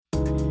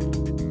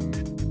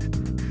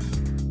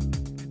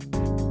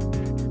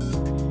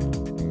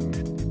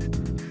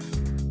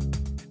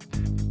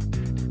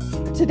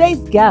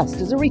Today's guest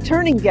is a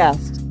returning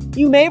guest.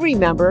 You may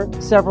remember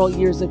several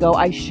years ago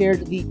I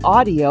shared the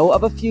audio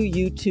of a few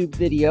YouTube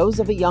videos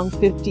of a young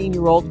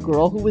 15-year-old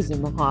girl who was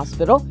in the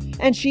hospital,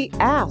 and she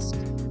asked,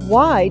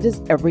 "Why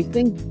does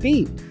everything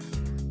beep?"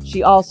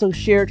 She also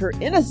shared her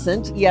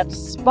innocent yet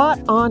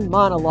spot-on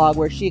monologue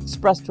where she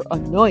expressed her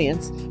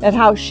annoyance at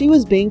how she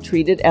was being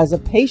treated as a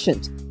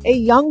patient, a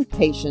young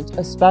patient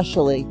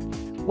especially.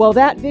 Well,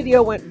 that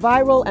video went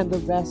viral and the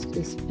rest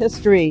is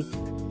history.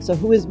 So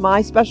who is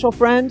my special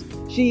friend?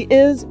 She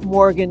is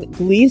Morgan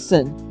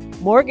Gleason.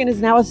 Morgan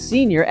is now a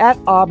senior at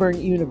Auburn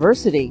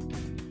University.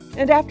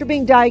 And after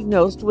being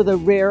diagnosed with a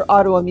rare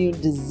autoimmune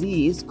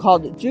disease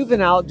called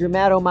juvenile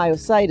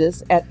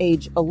dermatomyositis at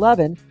age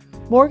 11,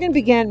 Morgan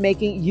began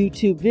making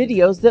YouTube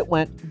videos that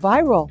went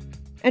viral.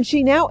 And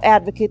she now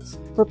advocates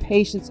for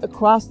patients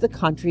across the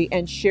country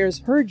and shares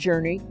her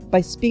journey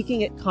by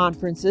speaking at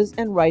conferences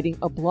and writing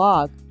a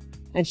blog.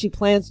 And she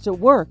plans to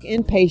work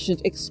in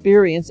patient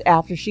experience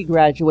after she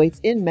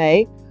graduates in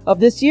May of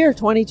this year,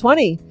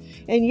 2020.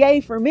 And yay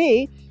for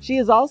me, she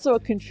is also a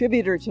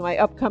contributor to my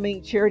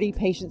upcoming charity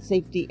patient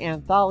safety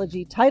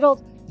anthology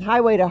titled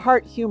Highway to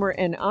Heart, Humor,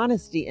 and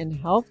Honesty in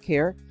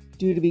Healthcare,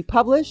 due to be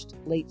published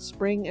late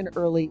spring and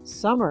early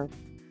summer.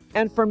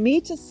 And for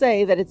me to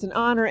say that it's an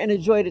honor and a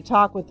joy to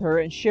talk with her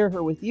and share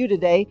her with you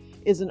today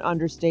is an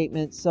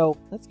understatement. So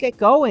let's get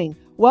going.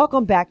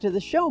 Welcome back to the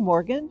show,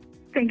 Morgan.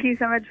 Thank you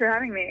so much for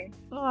having me.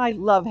 Oh, I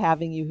love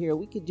having you here.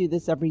 We could do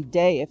this every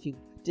day if you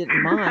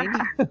didn't mind.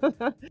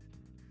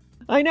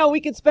 I know we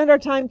could spend our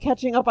time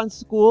catching up on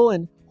school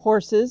and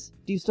horses.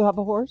 Do you still have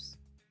a horse?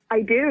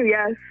 I do,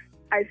 yes.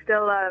 I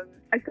still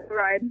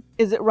ride.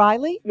 Is it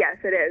Riley? Yes,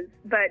 it is,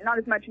 but not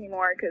as much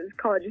anymore because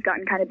college has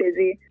gotten kind of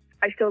busy.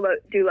 I still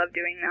do love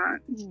doing that.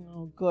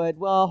 Oh, good.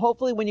 Well,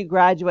 hopefully when you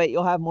graduate,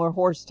 you'll have more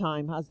horse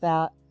time. How's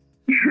that?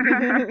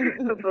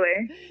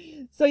 Hopefully.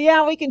 So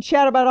yeah, we can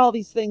chat about all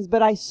these things,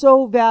 but I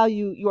so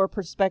value your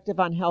perspective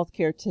on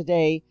healthcare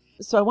today.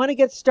 So I want to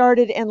get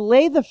started and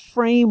lay the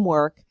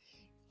framework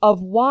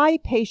of why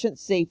patient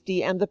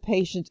safety and the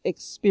patient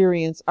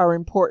experience are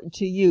important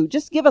to you.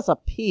 Just give us a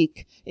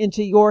peek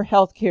into your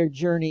healthcare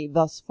journey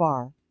thus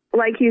far.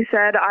 Like you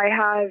said, I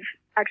have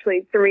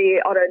actually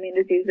 3 autoimmune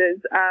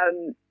diseases,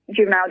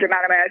 juvenile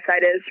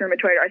dermatomyositis,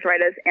 rheumatoid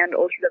arthritis, and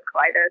ulcerative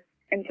colitis.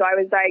 And so I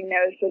was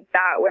diagnosed with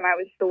that when I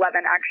was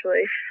 11,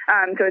 actually.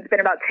 So it's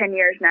been about 10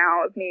 years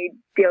now of me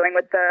dealing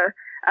with the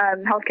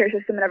healthcare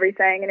system and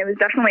everything. And it was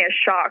definitely a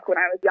shock when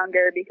I was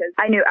younger because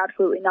I knew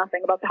absolutely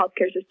nothing about the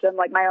healthcare system.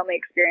 Like my only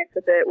experience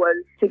with it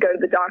was to go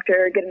to the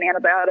doctor, get an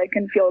antibiotic,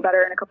 and feel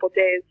better in a couple of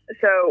days.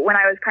 So when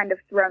I was kind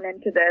of thrown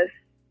into this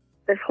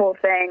whole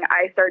thing,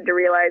 I started to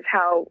realize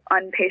how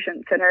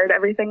unpatient-centered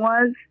everything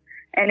was.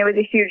 And it was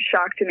a huge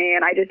shock to me.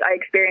 And I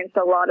experienced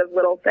a lot of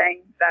little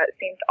things that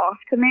seemed off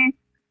to me.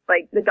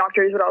 Like the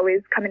doctors would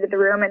always come into the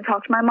room and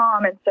talk to my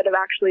mom instead of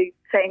actually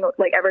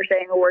ever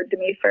saying a word to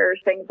me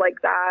first, things like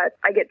that.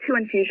 I get 2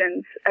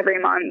 infusions every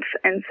month.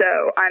 And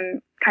so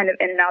I'm kind of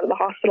in and out of the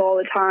hospital all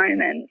the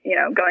time and,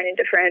 going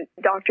to different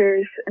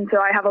doctors. And so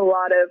I have a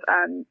lot of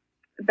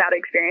bad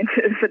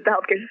experiences with the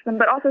healthcare system,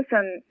 but also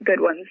some good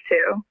ones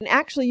too. And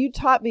actually, you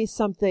taught me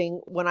something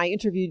when I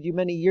interviewed you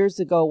many years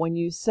ago when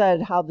you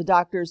said how the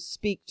doctors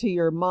speak to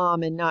your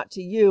mom and not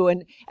to you.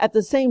 And at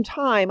the same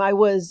time, I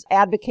was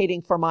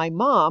advocating for my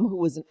mom, who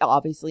was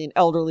obviously an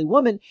elderly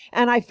woman,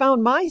 and I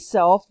found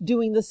myself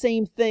doing the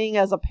same thing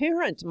as a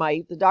parent.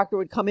 The doctor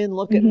would come in,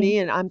 look at me,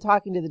 and I'm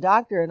talking to the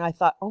doctor, and I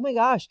thought, oh my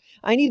gosh,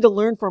 I need to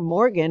learn from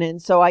Morgan.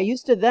 And so I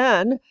used to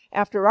then,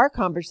 after our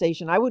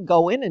conversation, I would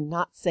go in and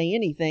not say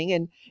anything.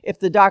 And if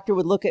the doctor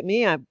would look at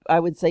me, I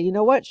would say, you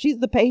know what? She's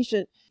the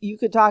patient. You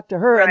could talk to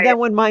her. Right. And then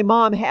when my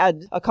mom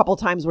had a couple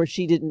times where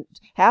she didn't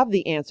have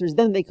the answers,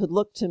 then they could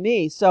look to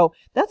me. So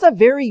that's a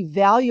very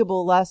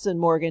valuable lesson,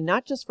 Morgan,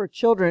 not just for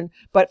children,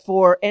 but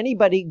for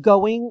anybody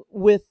going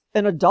with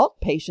an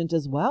adult patient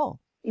as well.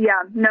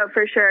 Yeah, no,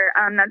 for sure.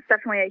 That's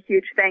definitely a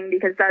huge thing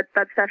because that's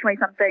definitely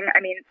something,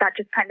 that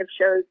just kind of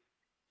shows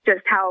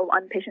just how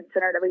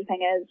unpatient-centered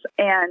everything is.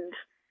 And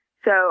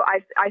so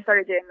I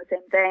started doing the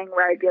same thing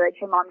where I'd be like,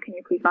 hey, Mom, can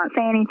you please not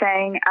say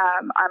anything? I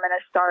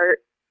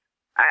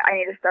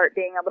need to start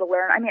being able to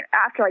learn.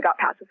 After I got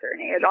past a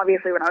certain age,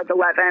 obviously when I was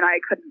 11, I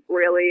couldn't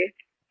really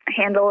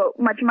handle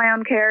much of my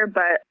own care.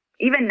 But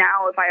even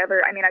now, I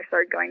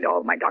started going to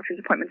all of my doctor's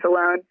appointments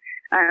alone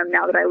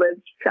now that I live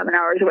 7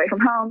 hours away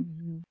from home.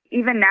 Mm-hmm.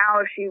 Even now,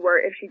 if she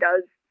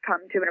does come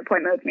to an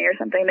appointment with me or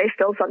something, they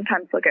still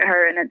sometimes look at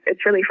her and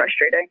it's really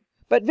frustrating.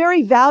 But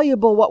very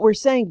valuable what we're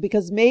saying,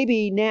 because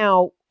maybe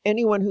now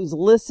anyone who's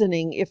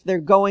listening, if they're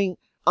going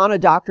on a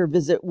doctor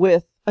visit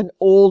with an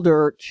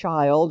older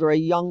child or a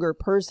younger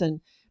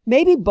person,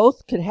 maybe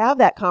both could have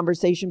that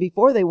conversation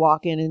before they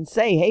walk in and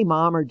say, hey,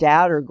 Mom or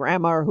Dad or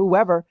Grandma or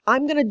whoever,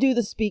 I'm going to do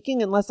the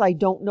speaking unless I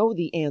don't know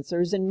the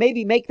answers, and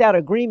maybe make that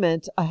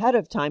agreement ahead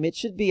of time. It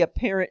should be a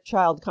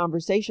parent-child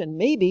conversation,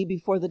 maybe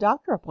before the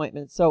doctor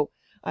appointment. So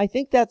I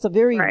think that's a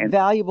very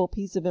valuable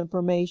piece of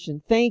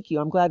information. Thank you.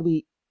 I'm glad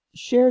we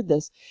shared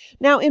this.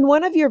 Now, in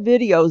one of your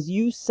videos,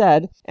 you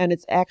said, and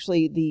it's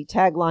actually the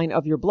tagline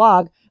of your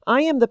blog,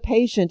 "I am the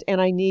patient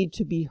and I need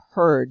to be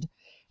heard."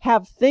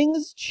 Have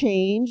things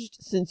changed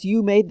since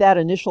you made that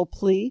initial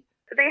plea?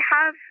 They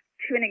have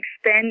to an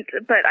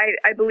extent, but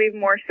I believe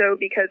more so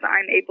because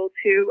I'm able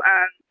to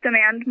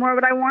demand more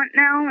what I want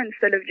now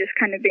instead of just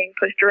kind of being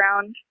pushed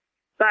around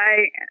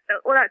by,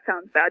 well, that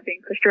sounds bad,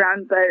 being pushed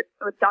around, but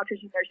with doctors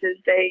and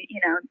nurses,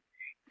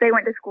 they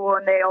went to school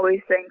and they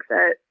always think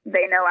that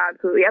they know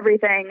absolutely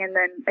everything and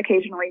then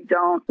occasionally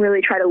don't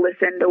really try to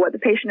listen to what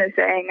the patient is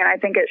saying. And I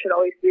think it should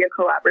always be a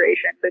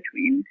collaboration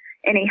between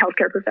any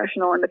healthcare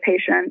professional and the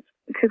patient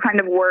to kind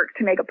of work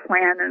to make a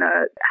plan and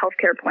a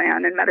healthcare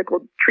plan and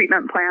medical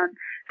treatment plan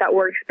that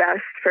works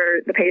best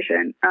for the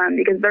patient,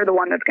 because they're the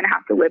one that's going to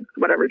have to live with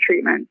whatever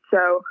treatment.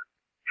 So,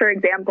 for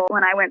example,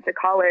 when I went to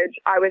college,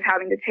 I was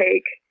having to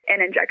take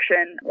an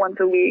injection once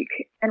a week.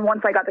 And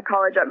once I got to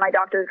college, my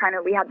doctor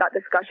we had that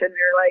discussion.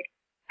 We were like,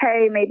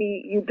 hey,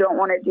 maybe you don't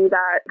want to do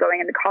that going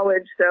into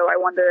college. So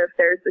I wonder if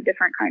there's a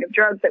different kind of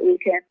drugs that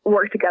we can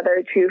work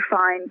together to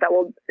find that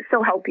will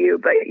still help you,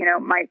 but,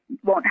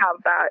 won't have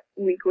that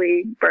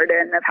weekly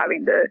burden of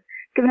having to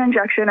give an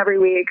injection every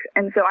week.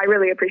 And so I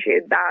really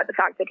appreciated that, the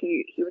fact that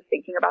he was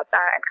thinking about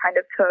that and kind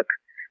of took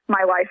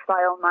my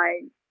lifestyle,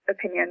 my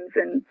opinions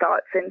and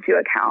thoughts into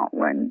account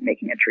when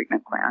making a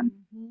treatment plan.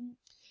 Mm-hmm.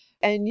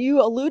 And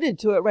you alluded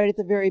to it right at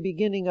the very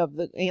beginning of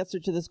the answer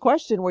to this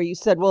question, where you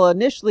said, well,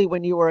 initially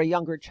when you were a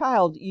younger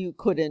child, you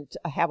couldn't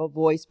have a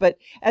voice, but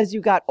as you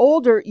got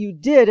older, you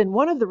did. And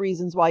one of the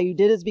reasons why you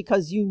did is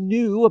because you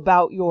knew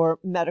about your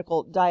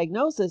medical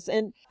diagnosis.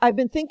 And I've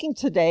been thinking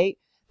today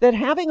that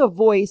having a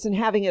voice and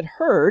having it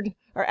heard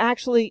are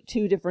actually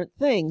two different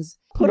things.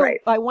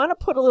 I want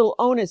to put a little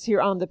onus here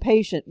on the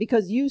patient,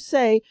 because you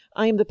say,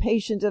 I am the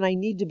patient and I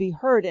need to be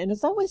heard. And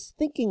as I was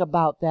thinking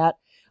about that,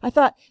 I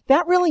thought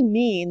that really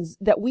means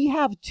that we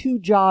have two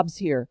jobs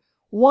here.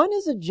 One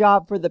is a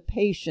job for the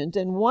patient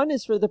and one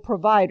is for the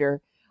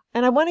provider.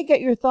 And I want to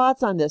get your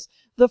thoughts on this.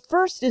 The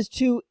first is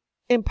to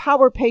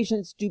empower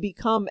patients to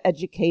become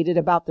educated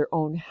about their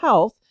own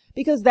health,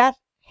 because that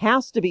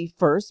has to be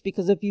first,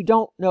 because if you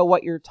don't know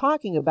what you're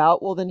talking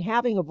about, well, then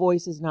having a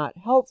voice is not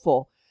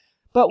helpful.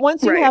 But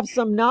once you have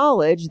some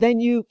knowledge,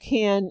 then you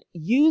can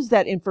use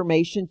that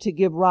information to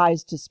give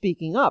rise to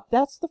speaking up.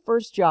 That's the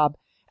first job.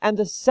 And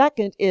the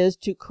second is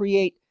to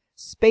create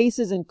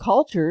spaces and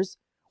cultures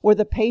where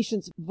the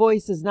patient's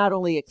voice is not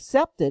only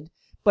accepted,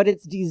 but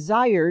it's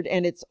desired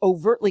and it's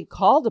overtly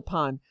called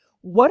upon.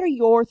 What are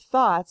your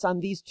thoughts on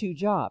these two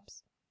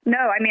jobs? No,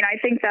 I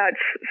think that's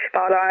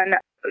spot on.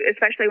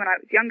 Especially when I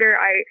was younger,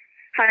 I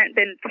hadn't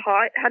been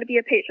taught how to be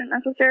a patient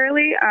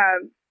necessarily.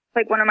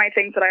 One of my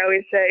things that I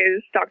always say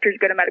is doctors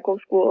go to medical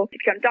school to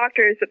become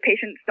doctors, but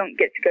patients don't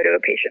get to go to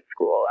a patient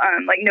school.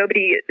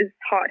 Nobody is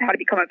taught how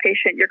to become a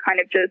patient. You're kind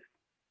of just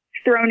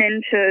thrown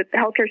into the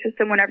healthcare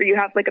system whenever you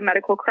have a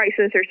medical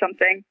crisis or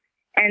something.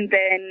 And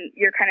then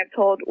you're kind of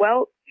told,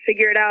 well,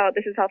 figure it out.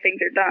 This is how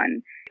things are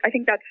done. I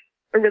think that's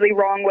a really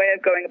wrong way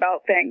of going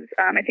about things.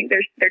 I think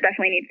there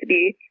definitely needs to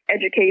be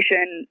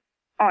education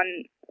on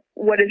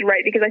what is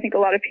right, because I think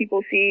a lot of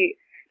people see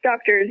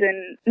doctors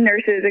and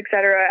nurses, et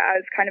cetera,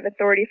 as kind of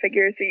authority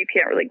figures that you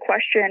can't really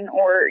question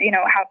or,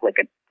 have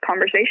a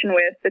conversation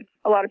with. But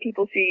a lot of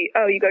people see,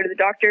 oh, you go to the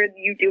doctor,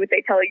 you do what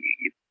they tell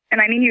you. And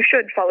you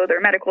should follow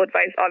their medical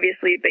advice,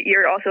 obviously, but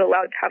you're also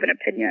allowed to have an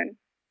opinion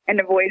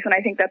and a voice. And I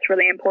think that's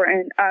really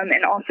important.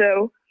 And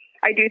also,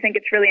 I do think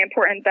it's really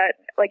important that,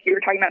 like you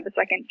were talking about, the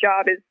second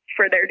job is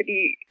for there to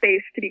be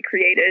space to be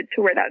created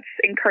to where that's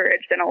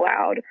encouraged and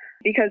allowed.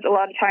 Because a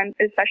lot of times,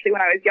 especially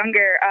when I was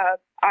younger,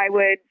 I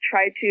would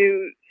try to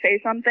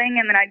say something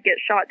and then I'd get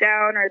shot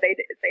down or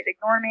they'd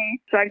ignore me.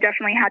 So I've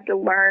definitely had to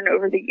learn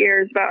over the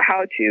years about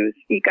how to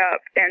speak up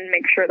and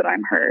make sure that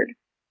I'm heard.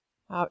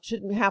 It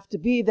shouldn't have to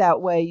be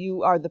that way.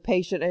 You are the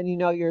patient and you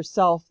know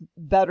yourself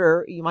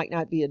better. You might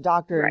not be a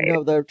doctor and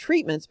know the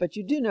treatments, but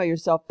you do know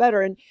yourself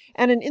better. And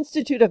an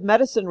Institute of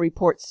Medicine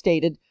report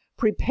stated,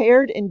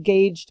 prepared,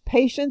 engaged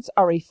patients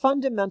are a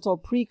fundamental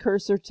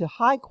precursor to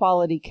high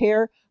quality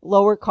care,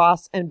 lower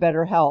costs, and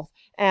better health.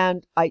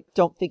 And I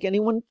don't think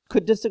anyone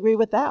could disagree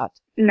with that.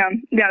 No,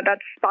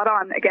 that's spot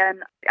on. Again,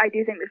 I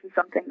do think this is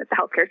something that the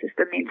healthcare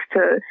system needs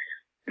to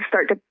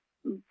start to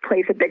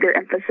place a bigger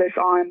emphasis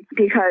on,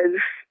 because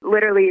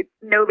literally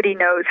nobody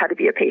knows how to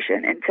be a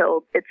patient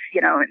until it's,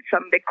 in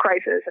some big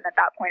crisis. And at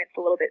that point, it's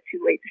a little bit too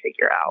late to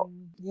figure out.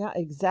 Yeah,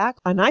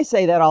 exactly. And I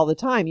say that all the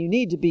time. You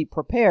need to be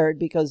prepared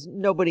because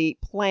nobody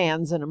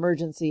plans an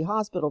emergency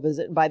hospital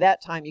visit. And by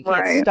that time, you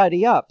can't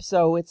study up.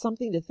 So it's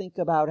something to think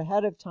about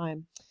ahead of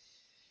time.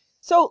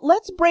 So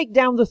let's break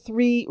down the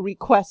three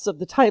requests of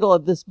the title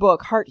of this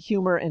book, Heart,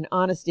 Humor, and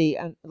Honesty.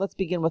 And let's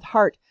begin with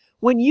heart.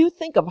 When you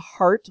think of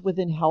heart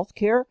within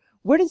healthcare,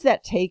 where does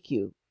that take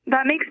you?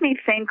 That makes me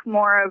think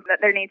more of that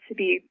there needs to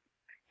be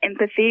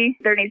empathy.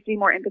 There needs to be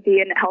more empathy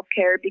in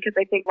healthcare because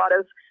I think a lot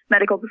of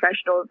medical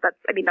professionals, that's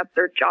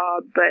their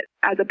job, but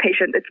as a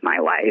patient, it's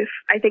my life.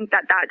 I think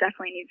that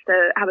definitely needs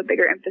to have a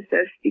bigger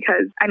emphasis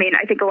because, I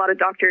think a lot of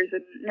doctors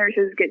and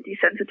nurses get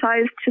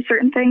desensitized to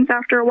certain things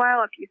after a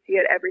while if you see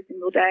it every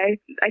single day.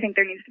 I think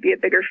there needs to be a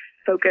bigger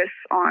focus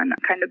on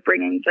kind of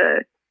bringing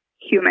the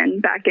human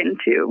back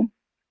into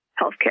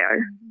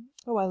healthcare.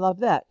 Oh, I love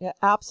that. Yeah,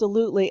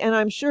 absolutely. And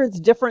I'm sure it's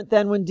different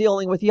than when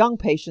dealing with young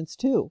patients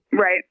too.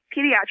 Right.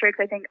 Pediatrics,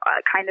 I think,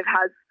 kind of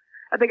has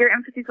a bigger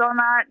emphasis on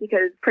that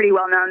because pretty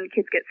well known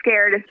kids get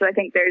scared. So I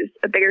think there's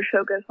a bigger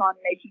focus on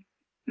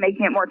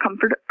making it more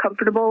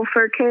comfortable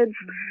for kids.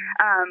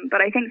 But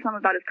I think some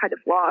of that is kind of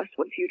lost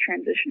once you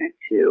transition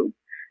into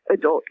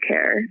adult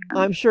care.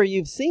 I'm sure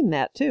you've seen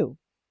that too.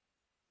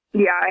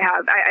 Yeah, I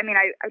have.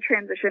 I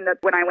transitioned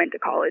when I went to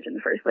college in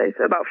the first place,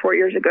 so about 4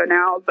 years ago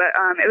now. But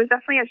it was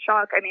definitely a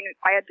shock.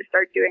 I had to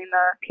start doing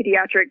the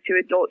pediatric to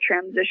adult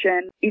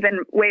transition even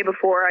way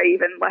before I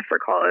even left for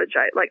college.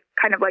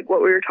 Kind of like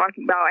what we were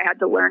talking about. I had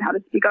to learn how to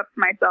speak up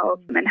for myself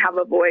and have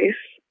a voice.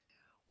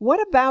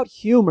 What about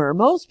humor?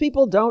 Most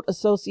people don't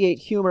associate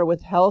humor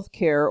with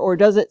healthcare, or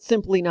does it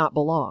simply not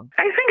belong?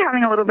 I think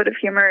having a little bit of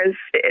humor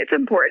it's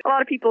important. A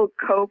lot of people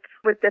cope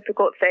with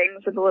difficult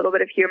things with a little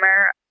bit of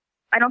humor.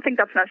 I don't think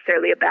that's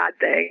necessarily a bad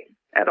thing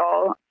at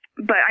all.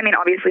 But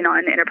obviously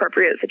not in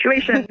inappropriate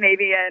situations,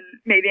 maybe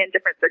in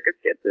different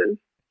circumstances.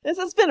 This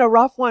has been a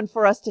rough one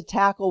for us to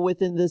tackle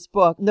within this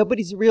book.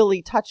 Nobody's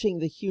really touching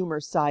the humor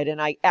side,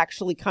 and I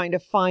actually kind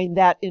of find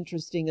that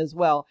interesting as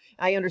well.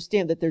 I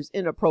understand that there's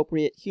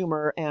inappropriate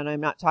humor, and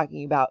I'm not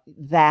talking about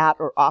that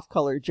or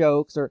off-color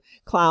jokes or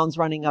clowns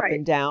running up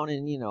and down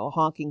and,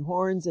 honking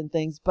horns and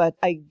things. But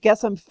I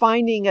guess I'm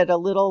finding it a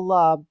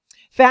little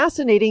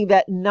fascinating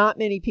that not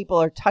many people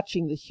are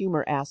touching the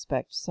humor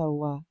aspect.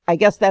 So I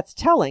guess that's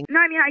telling. No,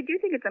 I do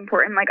think it's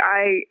important.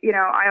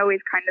 I always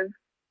kind of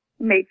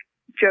make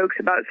jokes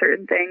about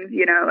certain things,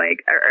 or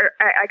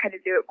I kind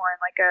of do it more in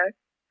like a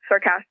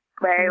sarcastic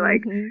way,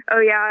 like,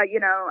 oh yeah,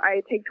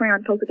 I take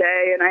 21 pills a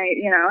day and I,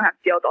 have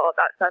to deal with all of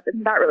that stuff.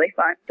 Isn't that really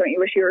fun? Don't you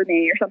wish you were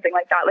me or something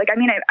like that?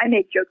 I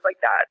make jokes like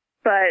that,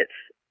 but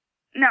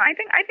no, I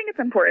think it's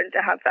important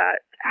to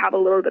have a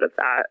little bit of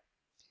that.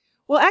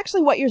 Well,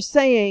 actually, what you're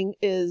saying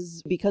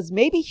is because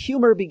maybe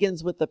humor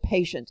begins with the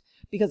patient,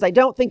 because I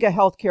don't think a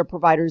healthcare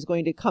provider is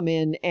going to come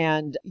in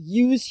and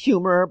use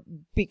humor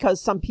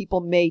because some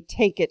people may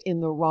take it in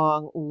the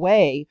wrong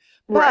way.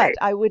 But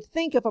I would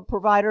think if a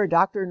provider, a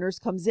doctor, or nurse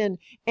comes in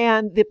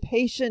and the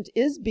patient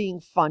is being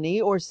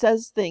funny or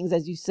says things,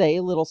 as you say,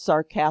 a little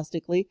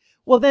sarcastically,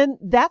 well, then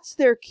that's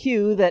their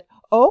cue that,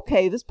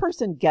 okay, this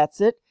person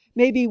gets it.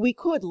 Maybe we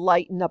could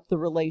lighten up the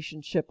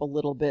relationship a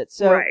little bit.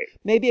 So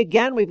maybe,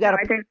 again, we've got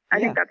to... I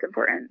think that's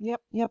important.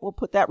 Yep. We'll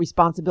put that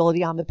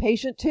responsibility on the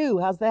patient, too.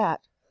 How's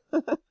that?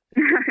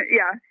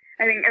 Yeah.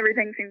 I think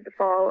everything seems to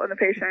fall on the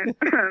patient.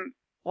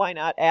 Why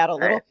not add a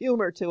little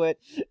humor to it?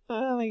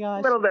 Oh, my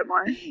gosh. A little bit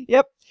more.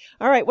 Yep.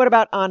 All right. What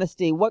about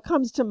honesty? What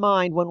comes to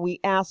mind when we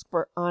ask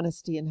for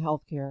honesty in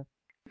healthcare?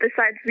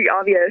 Besides the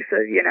obvious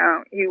of,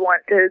 you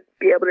want to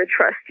be able to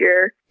trust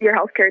your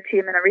healthcare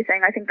team and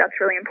everything, I think that's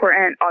really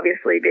important.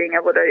 Obviously, being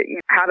able to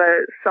have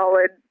a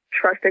solid,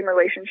 trusting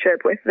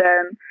relationship with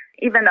them,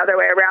 even the other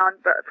way around,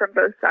 but from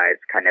both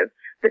sides, kind of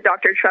the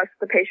doctor trusts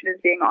the patient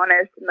is being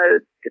honest and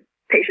the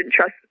patient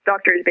trusts the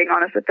doctor is being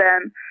honest with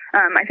them.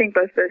 I think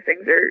both those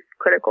things are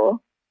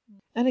critical.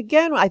 And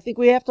again, I think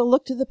we have to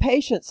look to the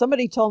patient.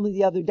 Somebody told me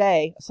the other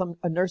day,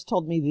 a nurse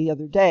told me the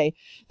other day,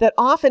 that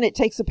often it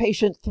takes a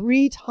patient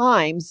 3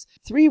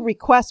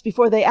 requests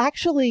before they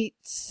actually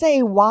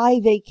say why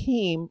they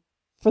came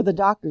for the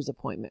doctor's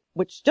appointment,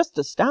 which just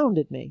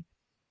astounded me.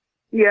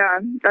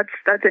 Yeah,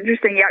 that's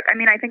interesting. Yeah,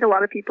 I think a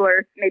lot of people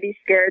are maybe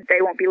scared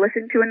they won't be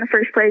listened to in the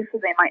first place, so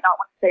they might not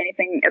want to say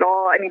anything at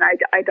all. I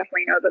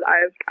definitely know that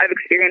I've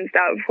experienced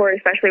that before,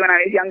 especially when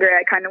I was younger.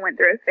 I kind of went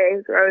through a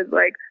phase where I was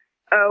like,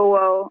 oh,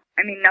 well,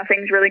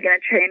 nothing's really going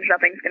to change.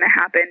 Nothing's going to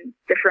happen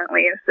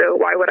differently. So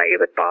why would I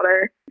even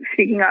bother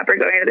speaking up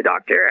or going to the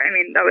doctor?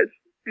 That was,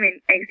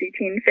 angsty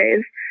teen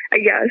phase,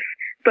 I guess.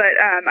 But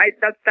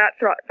that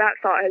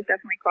thought has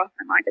definitely crossed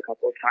my mind a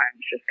couple of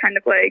times. Just kind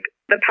of like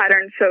the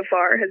pattern so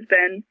far has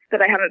been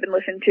that I haven't been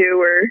listened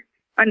to or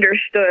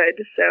understood.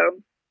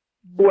 So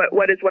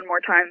what is one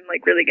more time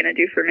really going to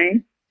do for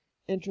me?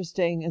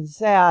 Interesting and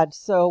sad.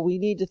 So we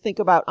need to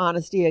think about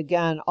honesty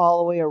again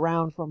all the way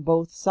around from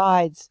both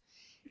sides.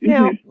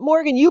 Now,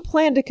 Morgan, you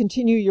plan to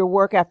continue your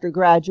work after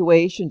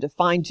graduation to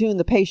fine-tune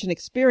the patient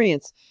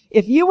experience.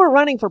 If you were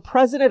running for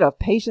president of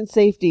patient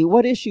safety,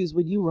 what issues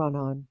would you run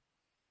on?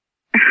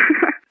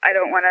 I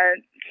don't want to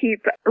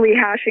keep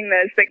rehashing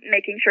this, but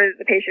making sure that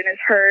the patient is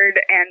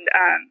heard and,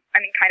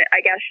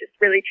 I guess just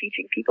really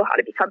teaching people how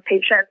to become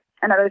patients.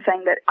 Another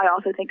thing that I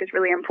also think is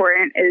really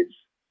important is,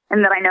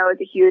 and that I know is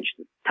a huge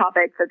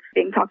topic that's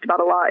being talked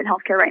about a lot in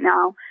healthcare right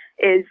now,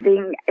 is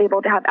being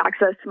able to have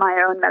access to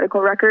my own medical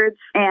records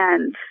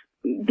and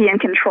be in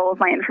control of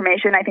my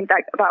information. I think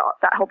that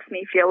helps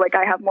me feel like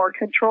I have more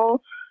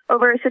control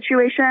over a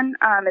situation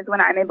is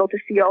when I'm able to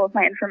see all of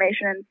my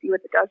information and see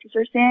what the doctors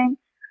are seeing.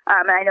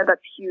 And I know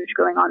that's huge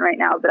going on right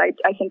now, but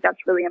I think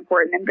that's really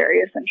important and very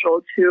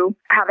essential to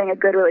having a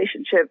good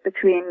relationship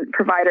between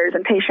providers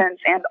and patients,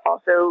 and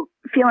also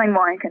feeling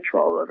more in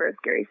control over a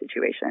scary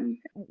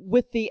situation.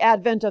 With the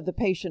advent of the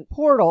patient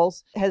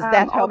portals, has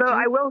that helped Although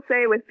you? I will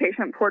say with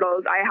patient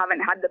portals, I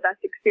haven't had the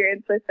best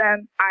experience with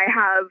them. I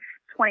have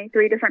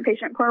 23 different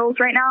patient portals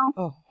right now,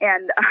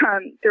 and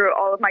through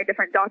all of my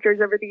different doctors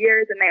over the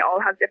years, and they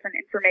all have different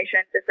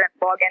information, different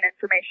login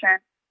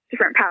information,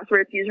 different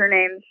passwords,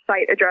 usernames,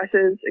 site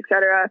addresses,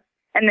 etc.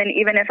 And then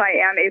even if I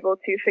am able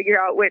to figure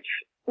out which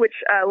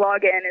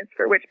login is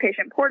for which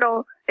patient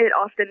portal, it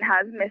often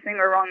has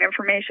missing or wrong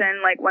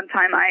information. Like one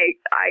time I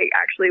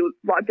actually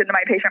logged into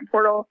my patient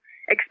portal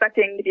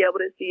expecting to be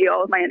able to see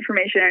all of my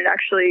information, and it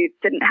actually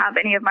didn't have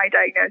any of my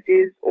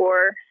diagnoses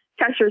or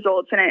test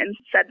results in it, and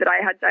said that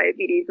I had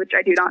diabetes, which I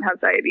do not have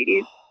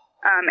diabetes.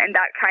 And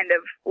that kind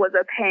of was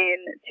a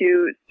pain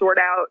to sort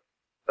out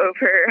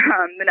over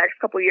the next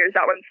couple of years.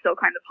 That one's still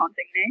kind of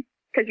haunting me,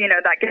 because,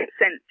 that gets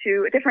sent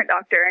to a different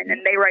doctor, and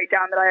then they write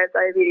down that I have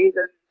diabetes,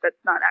 and that's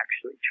not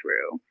actually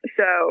true.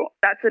 So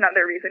that's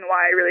another reason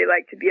why I really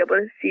like to be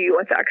able to see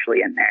what's actually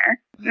in there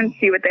and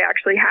see what they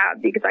actually have,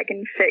 because I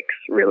can fix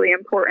really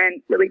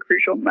important, really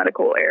crucial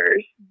medical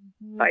errors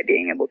by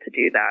being able to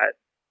do that.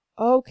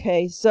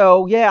 Okay,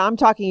 so I'm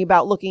talking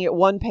about looking at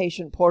one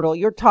patient portal.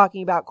 You're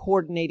talking about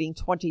coordinating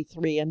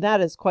 23, and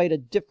that is quite a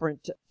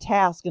different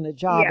task and a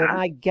job, and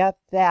I get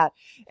that.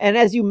 And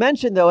as you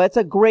mentioned, though, it's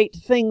a great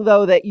thing,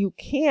 though, that you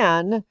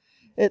can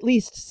at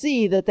least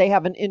see that they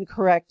have an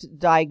incorrect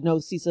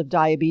diagnosis of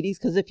diabetes,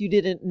 because if you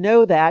didn't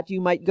know that, you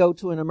might go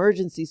to an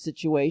emergency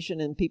situation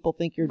and people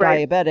think you're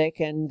diabetic,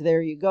 and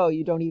there you go.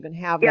 You don't even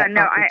have that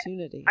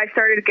opportunity. I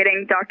started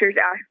getting doctors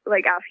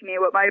asking me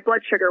what my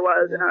blood sugar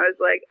was, and I was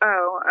like, I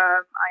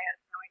had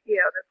no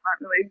idea. That's not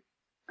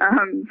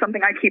really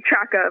something I keep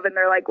track of. And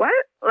they're like, what?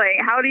 Like,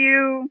 how do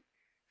you...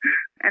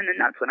 And then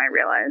that's when I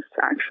realized,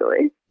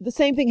 actually. The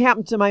same thing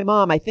happened to my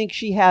mom. I think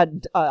she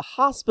had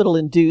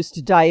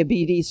hospital-induced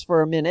diabetes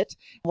for a minute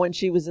when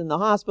she was in the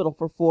hospital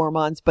for 4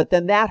 months, but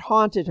then that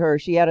haunted her.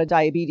 She had a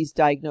diabetes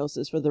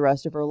diagnosis for the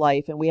rest of her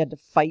life, and we had to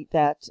fight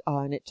that,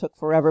 and it took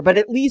forever. But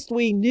at least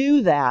we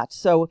knew that,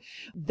 so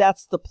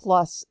that's the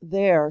plus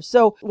there.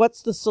 So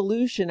what's the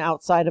solution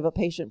outside of a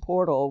patient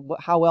portal?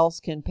 How else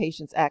can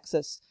patients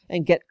access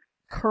and get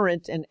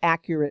current and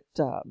accurate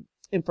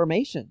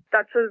information?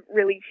 That's a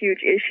really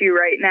huge issue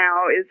right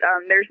now, is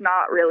there's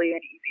not really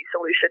an easy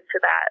solution to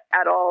that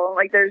at all.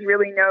 Like, there's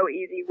really no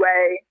easy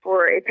way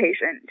for a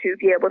patient to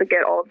be able to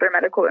get all of their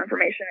medical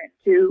information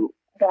into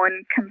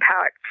one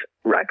compact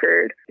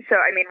record.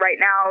 So, I mean, right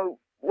now,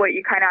 what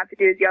you kind of have to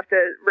do is you have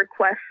to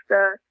request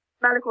the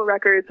medical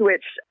records,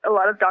 which a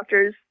lot of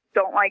doctors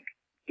don't like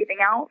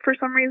giving out for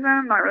some reason.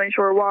 I'm not really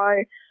sure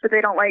why, but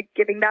they don't like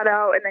giving that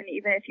out. And then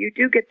even if you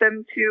do get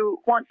them to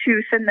want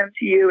to send them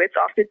to you, it's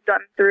often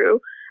done through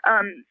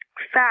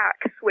fax,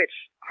 which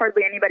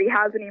hardly anybody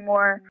has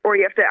anymore, or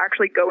you have to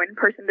actually go in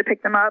person to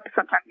pick them up.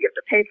 Sometimes you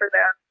have to pay for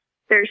them.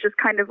 There's just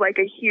kind of like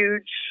a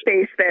huge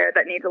space there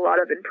that needs a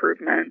lot of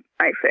improvement,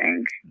 I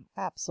think.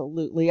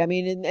 Absolutely. I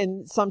mean,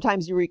 and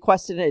sometimes you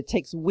request it and it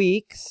takes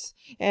weeks.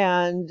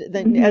 And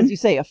then, as you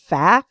say, a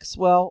fax,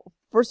 well,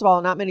 first of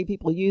all, not many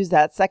people use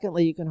that.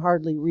 Secondly, you can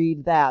hardly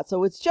read that.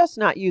 So it's just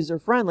not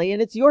user-friendly,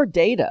 and it's your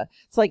data.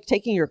 It's like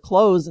taking your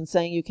clothes and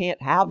saying you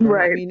can't have them.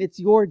 Right. I mean, it's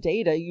your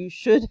data. You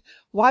should,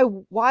 why?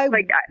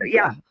 Like,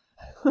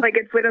 like,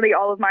 it's literally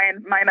all of my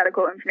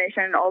medical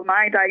information, all of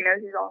my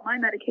diagnoses, all of my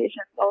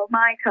medications, all of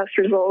my test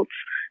results,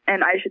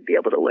 and I should be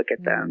able to look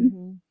at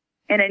them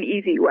in an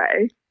easy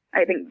way.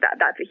 I think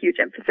that's a huge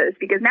emphasis,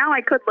 because now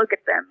I could look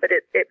at them, but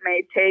it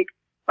may take,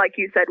 like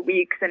you said,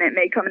 weeks, and it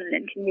may come in an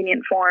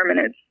inconvenient form, and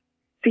it's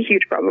a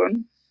huge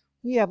problem.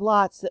 We have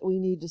lots that we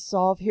need to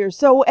solve here.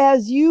 So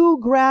as you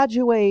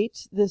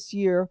graduate this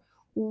year,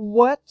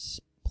 what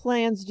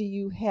plans do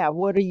you have?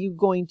 What are you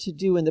going to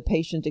do in the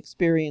patient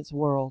experience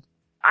world?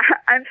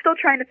 I'm still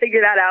trying to figure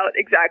that out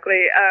exactly.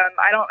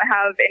 I don't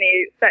have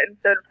any set in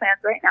stone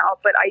plans right now,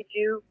 but I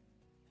do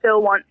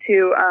still want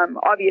to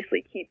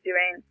obviously keep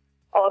doing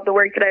all of the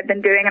work that I've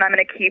been doing, and I'm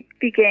going to keep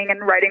speaking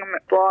and writing a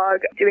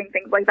blog, doing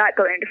things like that,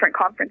 going to different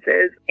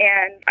conferences.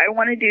 And I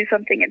want to do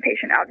something in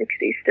patient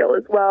advocacy still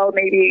as well,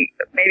 maybe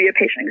a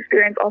patient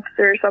experience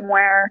officer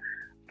somewhere.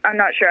 I'm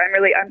not sure.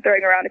 I'm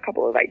throwing around a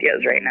couple of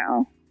ideas right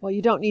now. Well,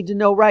 you don't need to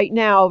know right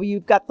now.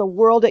 You've got the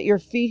world at your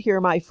feet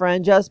here, my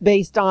friend, just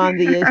based on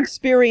the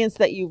experience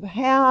that you've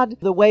had,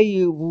 the way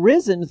you've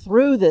risen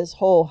through this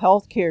whole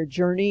healthcare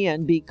journey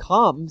and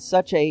become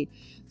such a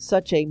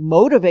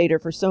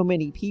motivator for so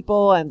many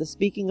people, and the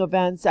speaking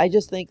events. I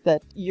just think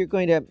that you're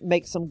going to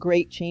make some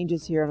great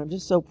changes here. And I'm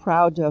just so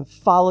proud to have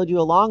followed you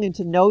along and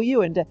to know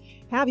you and to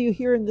have you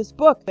here in this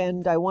book.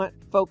 And I want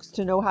folks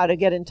to know how to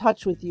get in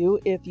touch with you.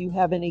 If you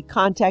have any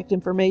contact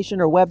information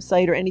or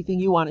website or anything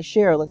you want to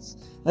share, let's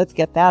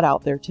get that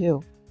out there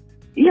too.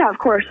 Yeah, of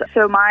course.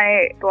 So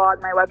my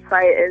blog, my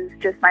website is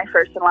just my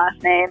first and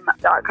last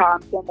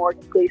name.com, so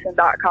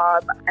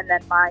morgangleason.com. And then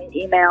my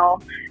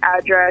email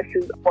address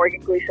is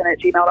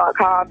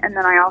morgangleason@gmail.com. And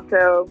then I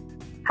also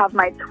have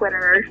my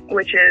Twitter,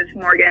 which is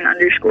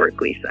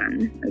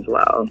Morgan_Gleason as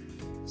well.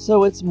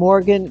 So it's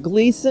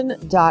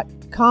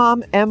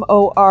morgangleason.com,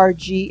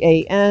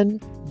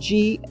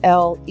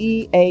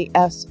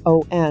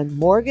 MorganGleason,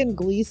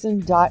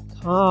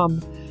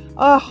 morgangleason.com.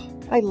 Oh,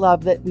 I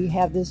love that we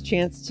have this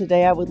chance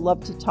today. I would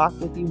love to talk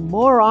with you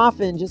more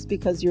often just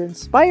because you're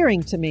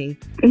inspiring to me.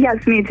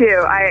 Yes, me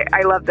too.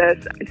 I love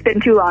this. It's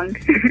been too long.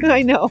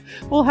 I know.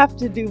 We'll have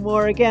to do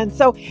more again.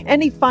 So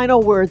any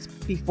final words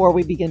before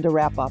we begin to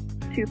wrap up?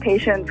 To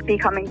patients,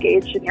 become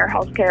engaged in your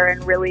healthcare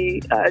and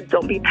really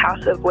don't be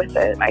passive with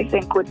it, I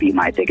think would be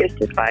my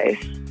biggest advice.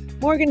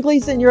 Morgan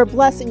Gleason, you're a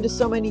blessing to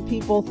so many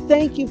people.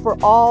 Thank you for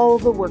all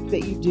the work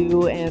that you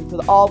do and for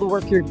all the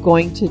work you're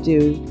going to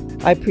do.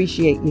 I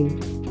appreciate you.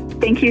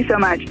 Thank you so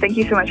much. Thank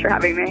you so much for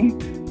having me.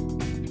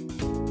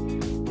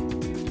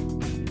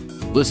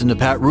 Listen to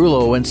Pat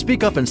Rulo and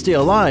Speak Up and Stay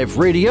Alive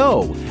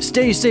Radio.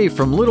 Stay safe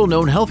from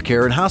little-known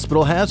healthcare and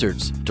hospital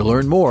hazards. To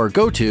learn more,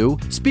 go to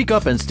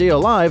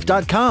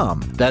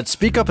speakupandstayalive.com. That's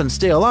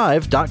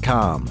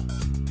speakupandstayalive.com.